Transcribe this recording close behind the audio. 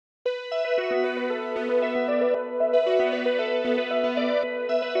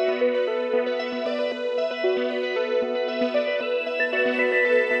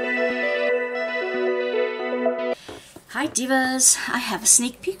Hi Divas, I have a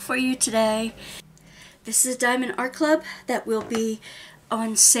sneak peek for you today. This is a Diamond Art Club that will be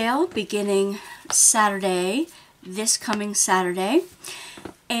on sale beginning Saturday, this coming Saturday.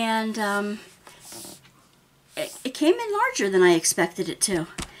 And it came in larger than I expected it to.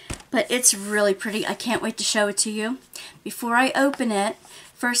 But it's really pretty. I can't wait to show it to you. Before I open it,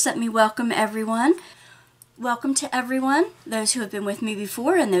 first let me welcome everyone. Welcome to everyone, those who have been with me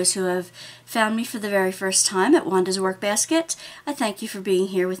before and those who have found me for the very first time at Wanda's Workbasket. I thank you for being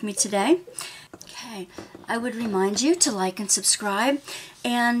here with me today. Okay, I would remind you to like and subscribe,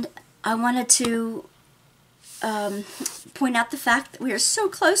 and I wanted to point out the fact that we are so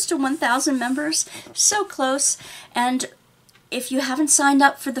close to 1,000 members, so close, and if you haven't signed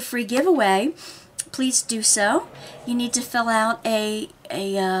up for the free giveaway, please do so. You need to fill out a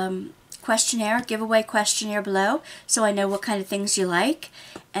giveaway questionnaire below, so I know what kind of things you like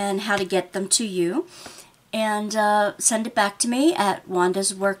and how to get them to you. And send it back to me at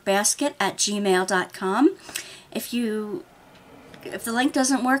wandasworkbasket@gmail.com. If the link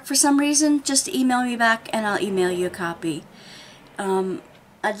doesn't work for some reason, just email me back and I'll email you a copy.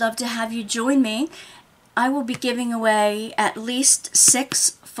 I'd love to have you join me. I will be giving away at least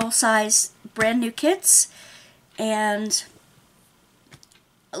 6 full-size brand new kits and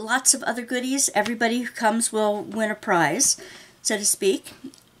lots of other goodies. Everybody who comes will win a prize, so to speak,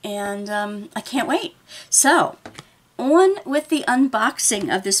 and I can't wait. So, on with the unboxing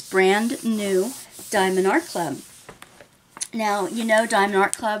of this brand new Diamond Art Club. Now, you know Diamond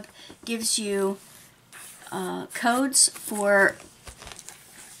Art Club gives you codes for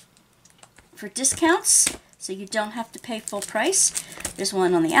discounts, so you don't have to pay full price. There's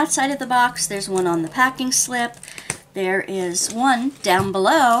one on the outside of the box, there's one on the packing slip, there is one down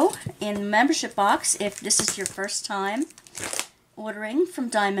below in the membership box if this is your first time ordering from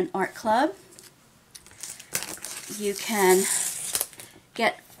Diamond Art Club. You can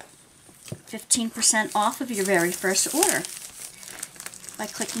get 15% off of your very first order by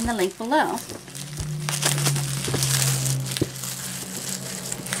clicking the link below.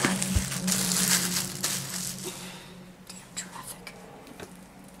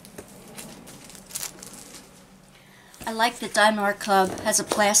 I like that Diamond Art Club has a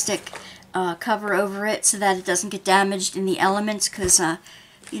plastic cover over it so that it doesn't get damaged in the elements, because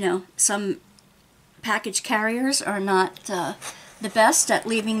you know, some package carriers are not the best at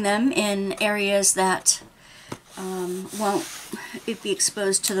leaving them in areas that won't be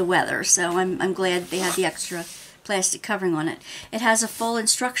exposed to the weather. So I'm glad they have the extra plastic covering on it. It has a full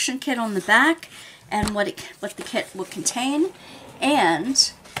instruction kit on the back and what the kit will contain,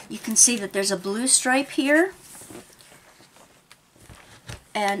 and you can see that there's a blue stripe here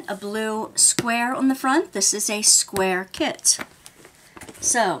and a blue square on the front. This is a square kit.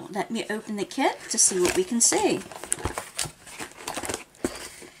 So let me open the kit to see what we can see.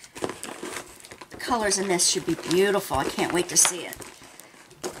 The colors in this should be beautiful. I can't wait to see it.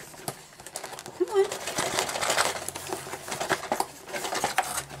 Come on.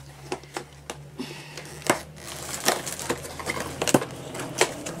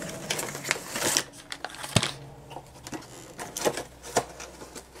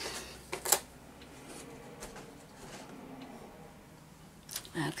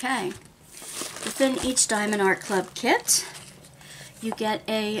 Okay, within each Diamond Art Club kit, you get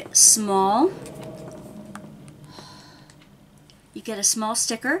a small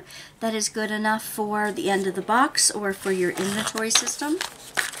sticker that is good enough for the end of the box or for your inventory system.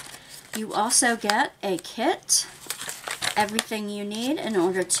 You also get a kit, everything you need in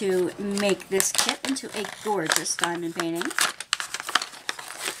order to make this kit into a gorgeous diamond painting.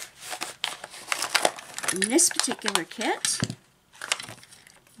 In this particular kit,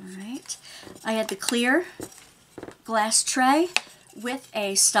 alright, I had the clear glass tray with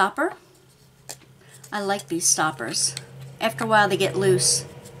a stopper. I like these stoppers. After a while they get loose.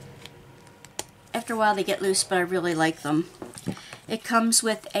 But I really like them. It comes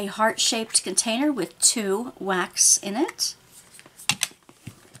with a heart-shaped container with 2 wax in it.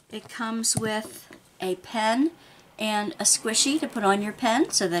 It comes with a pen and a squishy to put on your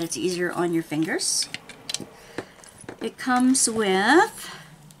pen so that it's easier on your fingers. It comes with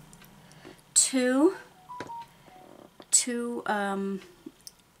two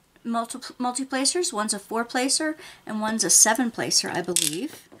multi-placers. One's a 4-placer and one's a 7-placer, I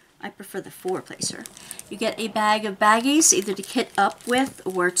believe. I prefer the 4-placer. You get a bag of baggies, either to kit up with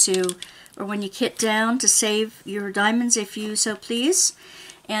or when you kit down to save your diamonds if you so please.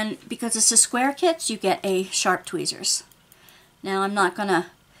 And because it's a square kit, you get a sharp tweezers. Now, I'm not going to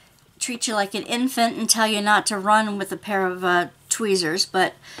treat you like an infant and tell you not to run with a pair of tweezers,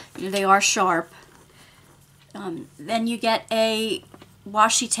 but you know, they are sharp. Then you get a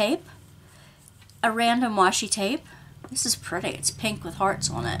washi tape, a random washi tape. This is pretty. It's pink with hearts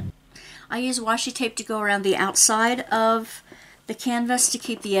on it. I use washi tape to go around the outside of the canvas to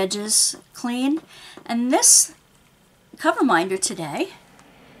keep the edges clean. And this cover minder today,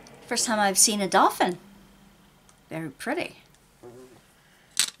 first time I've seen a dolphin. Very pretty.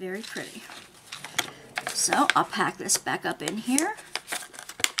 Very pretty. So I'll pack this back up in here.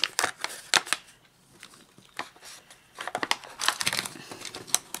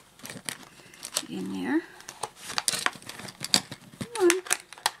 In there. Come on.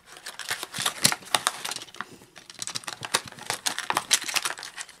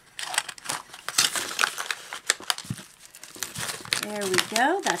 There we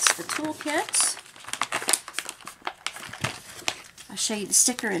go. That's the toolkit. I'll show you the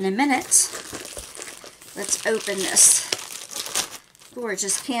sticker in a minute. Let's open this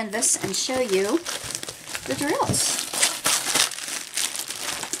gorgeous canvas and show you the drills.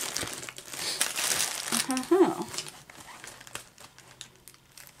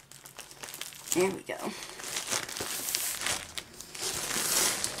 There we go.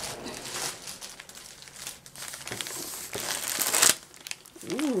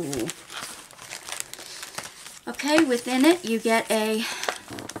 Ooh. Okay, within it you get a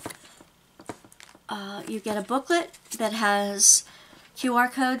booklet that has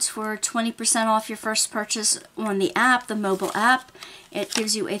QR codes for 20% off your first purchase on the app, the mobile app. It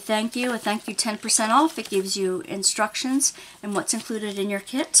gives you a thank you 10% off. It gives you instructions and what's included in your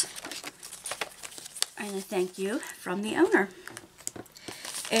kit. And a thank you from the owner.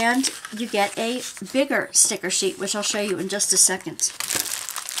 And you get a bigger sticker sheet, which I'll show you in just a second.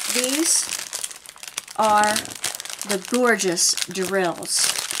 These are the gorgeous drills.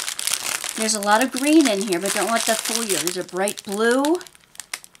 There's a lot of green in here, but don't let that fool you. There's a bright blue,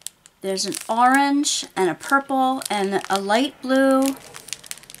 there's an orange, and a purple, and a light blue,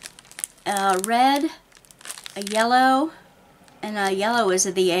 a red, a yellow, and a yellow is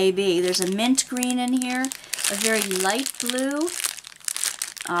the AB. There's a mint green in here, a very light blue.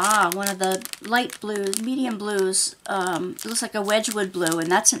 One of the light blues, medium blues, looks like a Wedgwood blue,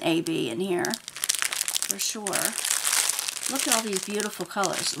 and that's an AB in here, for sure. Look at all these beautiful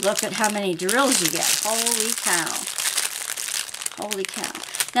colors. Look at how many drills you get. Holy cow. Holy cow.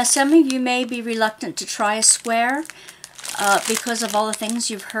 Now, some of you may be reluctant to try a square because of all the things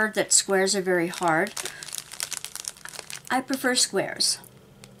you've heard that squares are very hard. I prefer squares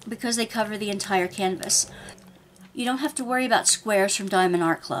because they cover the entire canvas. You don't have to worry about squares from Diamond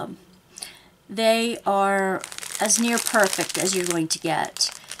Art Club. They are as near perfect as you're going to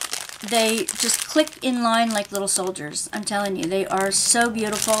get. They just click in line like little soldiers. I'm telling you, they are so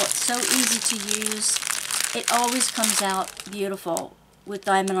beautiful, so easy to use. It always comes out beautiful with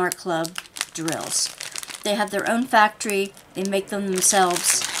Diamond Art Club drills. They have their own factory, they make them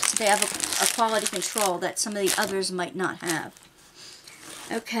themselves, so they have a quality control that some of the others might not have.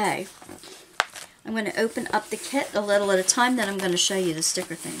 Okay, I'm going to open up the kit a little at a time, then I'm going to show you the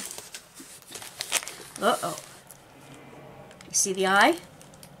sticker thing. Uh-oh. You see the eye?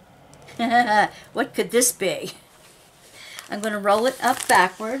 What could this be? I'm going to roll it up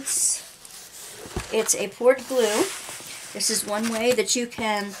backwards. It's a poured glue. This is one way that you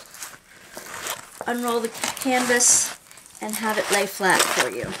can unroll the canvas and have it lay flat for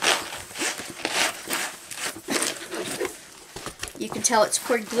you. You can tell it's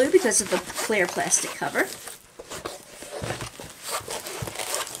poured glue because of the clear plastic cover.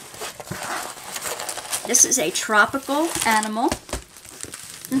 This is a tropical animal.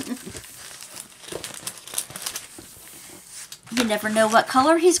 You never know what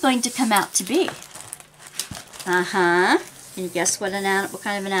color he's going to come out to be. Can you guess what kind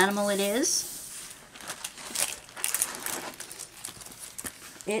of an animal it is?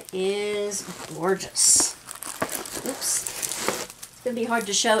 It is gorgeous. Oops. It's going to be hard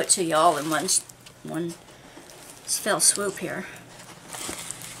to show it to you all in one fell swoop here.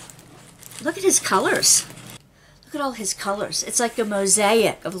 Look at his colors. Look at all his colors. It's like a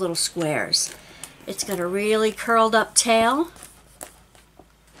mosaic of little squares. It's got a really curled up tail.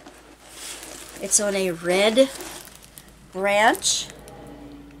 It's on a red branch.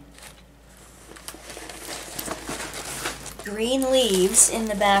 Green leaves in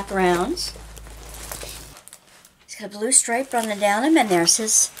the background. He's got a blue stripe running down him, and there's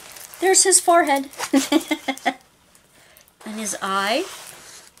his forehead. And his eye.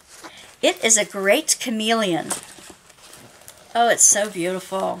 It is a great chameleon. Oh, it's so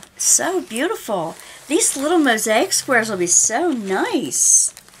beautiful. So beautiful. These little mosaic squares will be so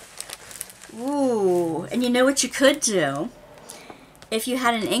nice. Ooh, and you know what you could do? If you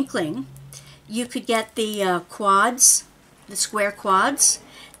had an inkling, you could get the quads, the square quads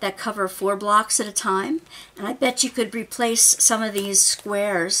that cover 4 blocks at a time, and I bet you could replace some of these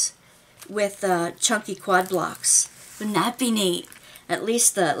squares with chunky quad blocks. Wouldn't that be neat? At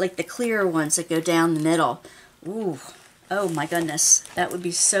least the clearer ones that go down the middle. Ooh, oh my goodness, that would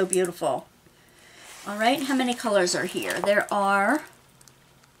be so beautiful. All right, how many colors are here? There are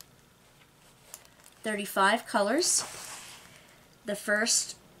 35 colors. The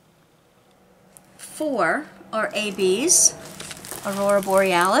first 4 are ABs, Aurora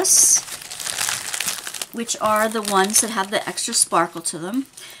Borealis, which are the ones that have the extra sparkle to them.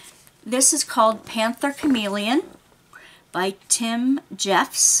 This is called Panther Chameleon by Tim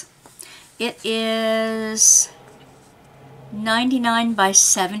Jeffs. It is 99 by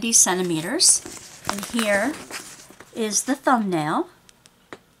 70 centimeters. And here is the thumbnail.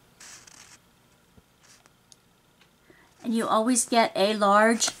 And you always get a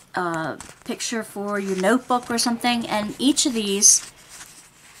large picture for your notebook or something, and each of these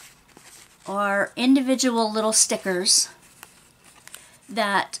are individual little stickers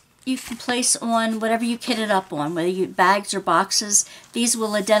that you can place on whatever you kit it up on, whether you bags or boxes. These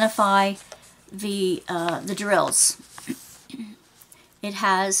will identify the drills. It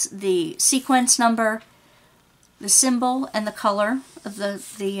has the sequence number, the symbol, and the color of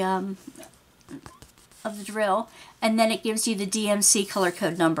the drill, and then it gives you the DMC color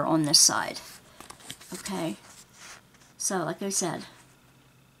code number on this side. Okay, so like I said,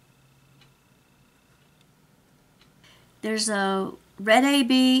 there's a red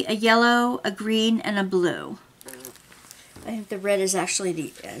AB, a yellow, a green, and a blue. I think the red is actually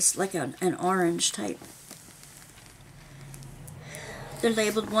it's like an orange type. They're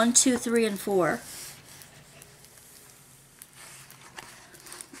labeled 1, 2, 3, and 4.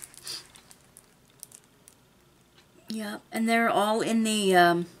 Yeah, and they're all in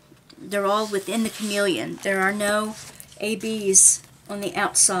the, they're all within the Chameleon. There are no ABs on the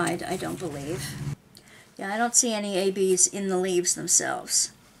outside, I don't believe. Yeah, I don't see any ABs in the leaves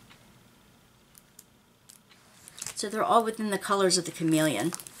themselves. So they're all within the colors of the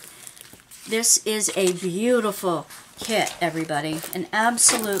Chameleon. This is a beautiful kit, everybody. An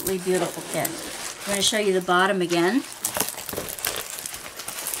absolutely beautiful kit. I'm going to show you the bottom again.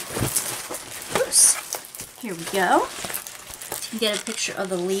 Oops. Here we go. You can get a picture of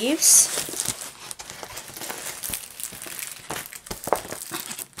the leaves.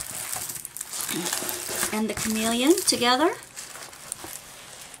 And the Chameleon together.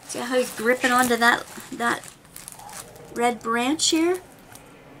 See how he's gripping onto that red branch here?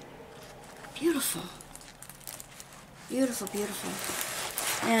 Beautiful. Beautiful,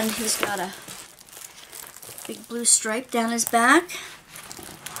 beautiful. And he's got a big blue stripe down his back.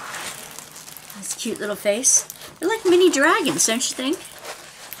 His cute little face. They're like mini dragons, don't you think?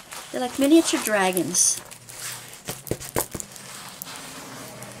 They're like miniature dragons.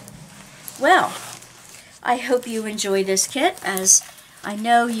 Well, I hope you enjoy this kit, as I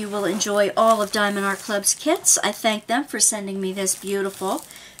know you will enjoy all of Diamond Art Club's kits. I thank them for sending me this beautiful,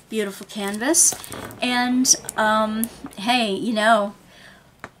 beautiful canvas. And, hey, you know,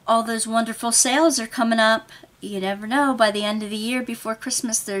 all those wonderful sales are coming up. You never know, by the end of the year, before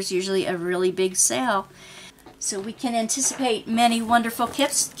Christmas, there's usually a really big sale. So we can anticipate many wonderful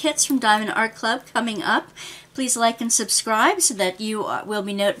kits from Diamond Art Club coming up. Please like and subscribe so that you will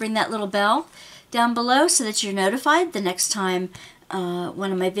be ring that little bell down below so that you're notified the next time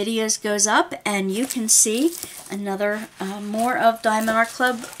one of my videos goes up, and you can see another more of Diamond Art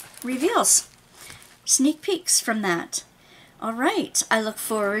Club reveals, sneak peeks from that. All right, I look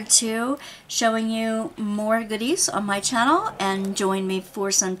forward to showing you more goodies on my channel, and join me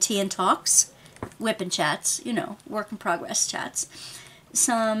for some tea and talks, whip and chats, you know, work in progress chats,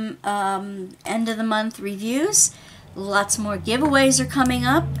 some end of the month reviews. Lots more giveaways are coming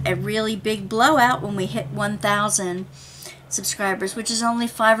up, a really big blowout when we hit 1,000 subscribers, which is only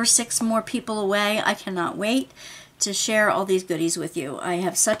 5 or 6 more people away. I cannot wait to share all these goodies with you. I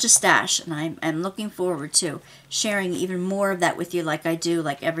have such a stash, and I'm looking forward to sharing even more of that with you, like I do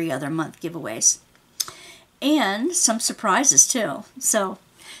like every other month giveaways. And some surprises too. So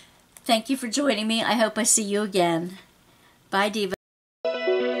thank you for joining me. I hope I see you again. Bye, Diva.